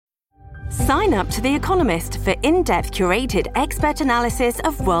Sign up to The Economist for in-depth curated expert analysis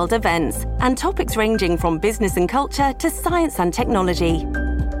of world events and topics ranging from business and culture to science and technology.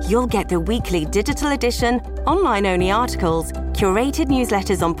 You'll get the weekly digital edition, online-only articles, curated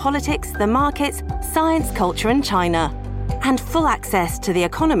newsletters on politics, the markets, science, culture and China, and full access to The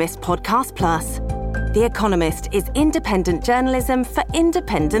Economist Podcast Plus. The Economist is independent journalism for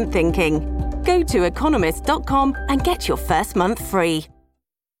independent thinking. Go to economist.com and get your first month free.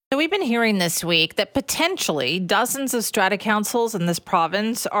 So we've been hearing this week that potentially dozens of strata councils in this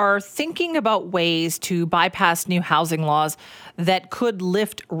province are thinking about ways to bypass new housing laws that could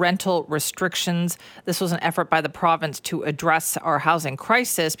lift rental restrictions. This was an effort by the province to address our housing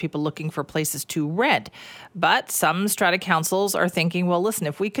crisis, people looking for places to rent. But some strata councils are thinking, well, listen,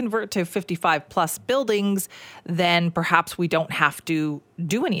 if we convert to 55 plus buildings, then perhaps we don't have to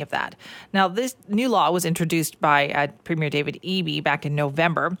do any of that. Now, this new law was introduced by Premier David Eby back in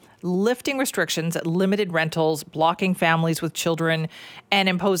November, lifting restrictions, limited rentals, blocking families with children, and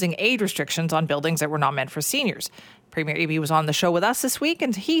imposing age restrictions on buildings that were not meant for seniors. Premier Eby was on the show with us this week,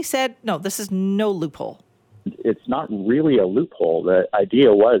 and he said, no, this is no loophole. It's not really a loophole. The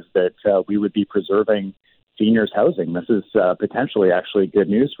idea was that we would be preserving seniors' housing. This is potentially actually good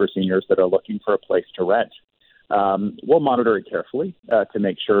news for seniors that are looking for a place to rent. We'll monitor it carefully to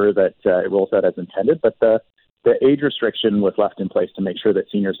make sure that it rolls out as intended, but the age restriction was left in place to make sure that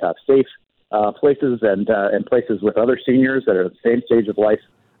seniors have safe places and places with other seniors that are at the same stage of life.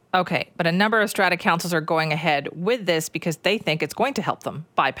 Okay, but a number of strata councils are going ahead with this because they think it's going to help them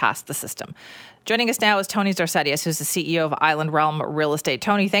bypass the system. Joining us now is Tony Zarsetius, who's the CEO of Island Realm Real Estate.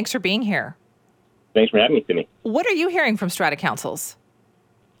 Tony, thanks for being here. Thanks for having me, Sydney. What are you hearing from strata councils?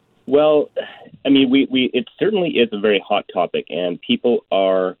 Well, I mean, it certainly is a very hot topic, and people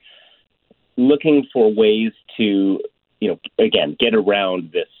are looking for ways to, again, get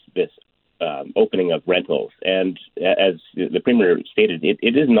around this opening of rentals. And as the Premier stated,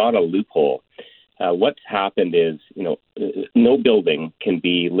 it is not a loophole. What's happened is, no building can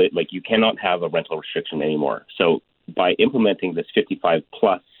be lit, like you cannot have a rental restriction anymore. So by implementing this 55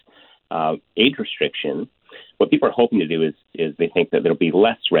 plus age restriction, what people are hoping to do is they think that there'll be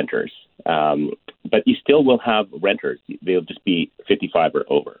less renters, but you still will have renters. They'll just be 55 or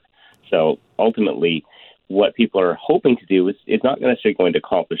over. So ultimately, what people are hoping to do is not necessarily going to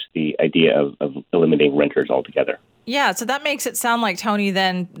accomplish the idea of eliminating renters altogether. Yeah, so that makes it sound like, Tony,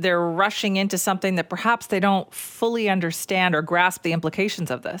 then they're rushing into something that perhaps they don't fully understand or grasp the implications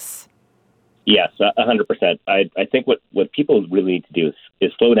of this. Yes, 100%. I think what people really need to do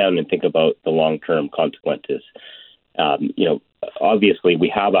is slow down and think about the long-term consequences. Obviously, we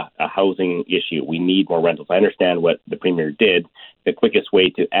have a housing issue. We need more rentals. I understand what the Premier did. The quickest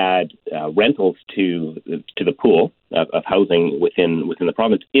way to add rentals to the pool of housing within the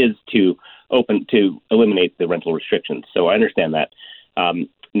province is to eliminate the rental restrictions. So I understand that.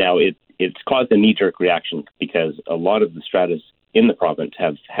 Now, it's caused a knee-jerk reaction because a lot of the stratas in the province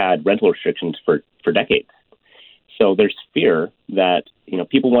have had rental restrictions for decades. So there's fear that,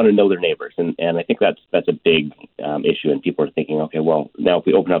 people want to know their neighbors. And I think that's a big issue. And people are thinking, okay, well, now if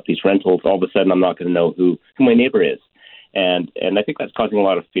we open up these rentals, all of a sudden I'm not going to know who my neighbor is. And I think that's causing a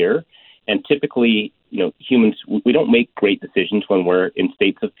lot of fear. And typically, humans, we don't make great decisions when we're in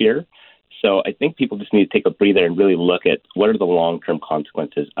states of fear. So I think people just need to take a breather and really look at what are the long-term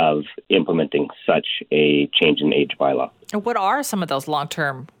consequences of implementing such a change in age bylaw. What are some of those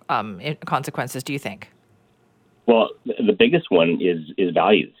long-term consequences, do you think? Well, the biggest one is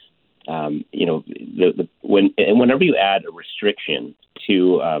values. Whenever you add a restriction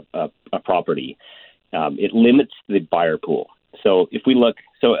to a property, it limits the buyer pool. So if we look,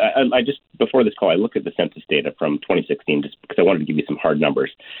 I just before this call, I looked at the census data from 2016 just because I wanted to give you some hard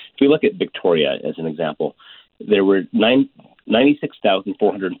numbers. If we look at Victoria as an example, there were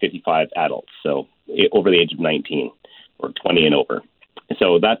 96,455 adults, so over the age of 19 or 20 and over.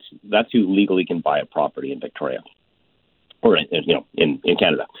 So that's who legally can buy a property in Victoria or in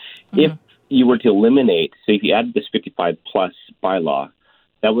Canada. Mm-hmm. If you were to eliminate, so if you added this 55 plus bylaw,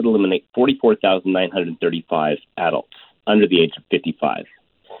 that would eliminate 44,935 adults under the age of 55.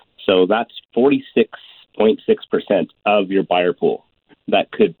 So that's 46.6% of your buyer pool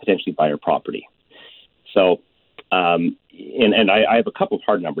that could potentially buy your property. So, and I have a couple of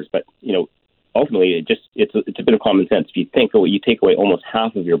hard numbers, but ultimately it's a bit of common sense. If you think, you take away almost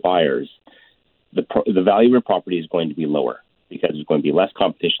half of your buyers, the value of your property is going to be lower because there's going to be less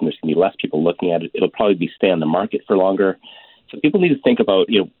competition. There's going to be less people looking at it. It'll probably stay on the market for longer. So people need to think about,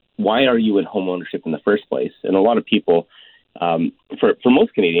 why are you in home ownership in the first place? And a lot of people, for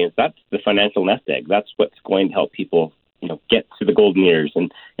most Canadians, that's the financial nest egg. That's what's going to help people get to the golden years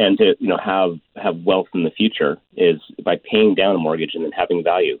and to have wealth in the future is by paying down a mortgage and then having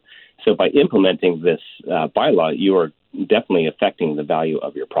value. So by implementing this bylaw, you are definitely affecting the value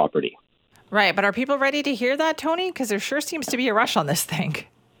of your property. Right, but are people ready to hear that, Tony? Because there sure seems to be a rush on this thing.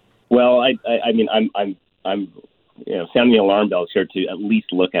 Well, I mean, I'm sounding the alarm bells here to at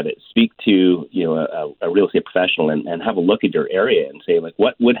least look at it. Speak to a real estate professional and have a look at your area and say, like,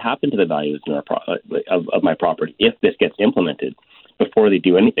 what would happen to the values in of my property if this gets implemented before they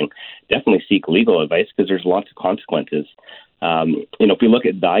do anything. Definitely seek legal advice because there's lots of consequences. If we look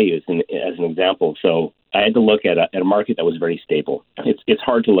at values as an example, so I had to look at a market that was very stable. It's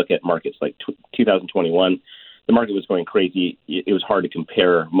hard to look at markets like 2021. The market was going crazy. It was hard to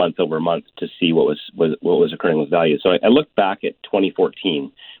compare month over month to see what was occurring with value. So I looked back at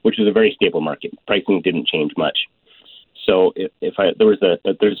 2014, which was a very stable market. Pricing didn't change much. So there's a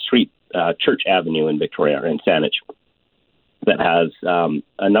street, Church Avenue in Victoria, in Saanich, that has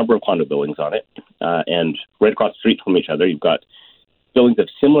a number of condo buildings on it, and right across the street from each other, you've got buildings of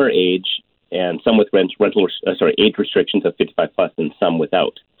similar age and some with age restrictions of 55 plus, and some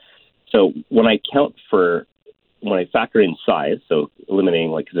without. So when I factor in size, so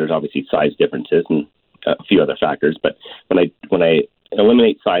eliminating, like, there's obviously size differences and a few other factors, but when I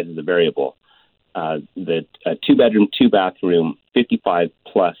eliminate size as a variable, the 2-bedroom, 2-bathroom, 55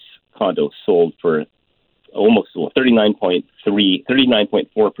 plus condo sold for almost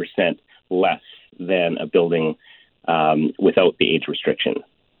 39.4% less than a building without the age restriction.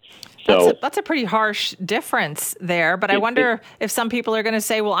 So that's a pretty harsh difference there. But I wonder if some people are going to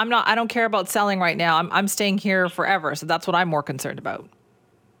say, well, I don't care about selling right now. I'm staying here forever. So that's what I'm more concerned about.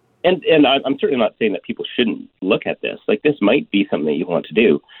 And I'm certainly not saying that people shouldn't look at this. Like, this might be something that you want to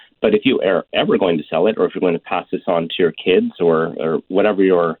do. But if you are ever going to sell it, or if you're going to pass this on to your kids, or whatever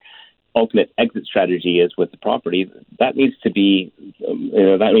your ultimate exit strategy is with the property, that needs to be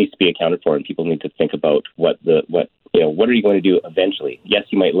accounted for, and people need to think about what are you going to do eventually. Yes,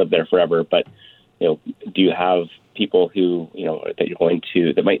 you might live there forever, but do you have people who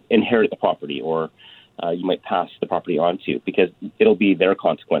that might inherit the property, or you might pass the property on to, because it'll be their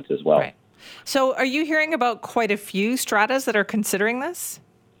consequence as well. Right. So are you hearing about quite a few stratas that are considering this?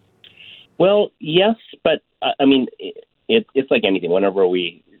 Well, yes, but I mean, it's like anything. Whenever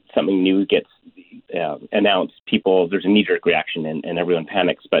something new gets announced, there's a knee-jerk reaction and everyone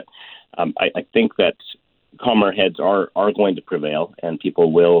panics. But I think that calmer heads are going to prevail, and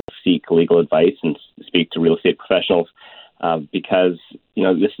people will seek legal advice and speak to real estate professionals because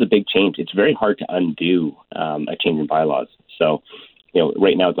this is a big change. It's very hard to undo a change in bylaws. So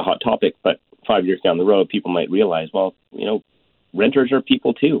right now it's a hot topic, but 5 years down the road, people might realize, well, renters are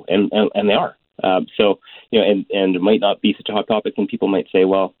people too, and they are. And it might not be such a hot topic, and people might say,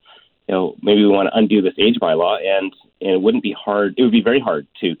 well, maybe we want to undo this age bylaw, and it wouldn't be hard. It would be very hard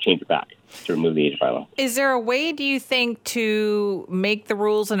to change it back, to remove the age bylaw. Is there a way, do you think, to make the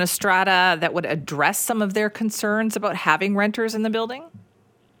rules in a strata that would address some of their concerns about having renters in the building?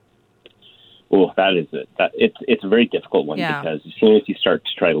 Well, that is it. It's a very difficult one, because as soon as you start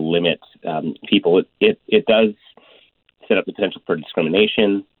to try to limit people, it does set up the potential for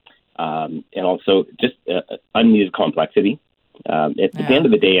discrimination, and also just unneeded complexity. At the end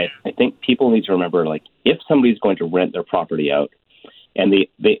of the day, I think people need to remember, like, if somebody's going to rent their property out and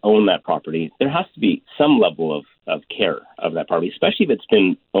they own that property, there has to be some level of care of that property, especially if it's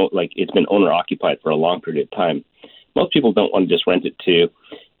been owner occupied for a long period of time. Most people don't want to just rent it to,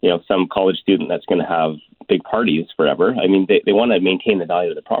 some college student that's going to have big parties forever. I mean, they want to maintain the value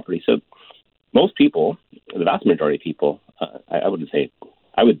of the property. So most people, the vast majority of people, I would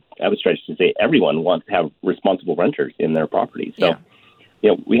stretch to say everyone wants to have responsible renters in their property. So,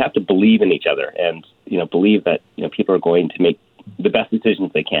 we have to believe in each other and, believe that, people are going to make the best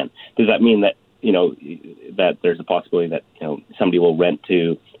decisions they can. Does that mean that, that there's a possibility that, somebody will rent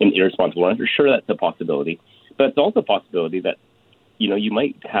to an irresponsible renter? Sure, that's a possibility. But it's also a possibility that, you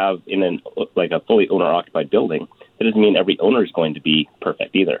might have in a fully owner-occupied building. That doesn't mean every owner is going to be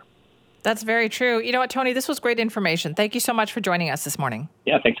perfect either. That's very true. You know what, Tony, this was great information. Thank you so much for joining us this morning.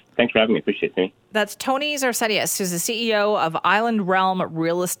 Yeah, thanks for having me. Appreciate it. That's Tony Zarsetius, who's the CEO of Island Realm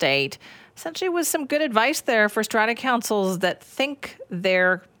Real Estate. Essentially with some good advice there for strata councils that think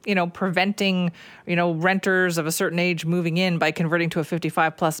they're, preventing, renters of a certain age moving in by converting to a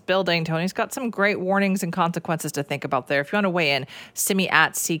 55 plus building. Tony's got some great warnings and consequences to think about there. If you want to weigh in,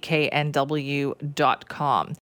 simi@cknw.com.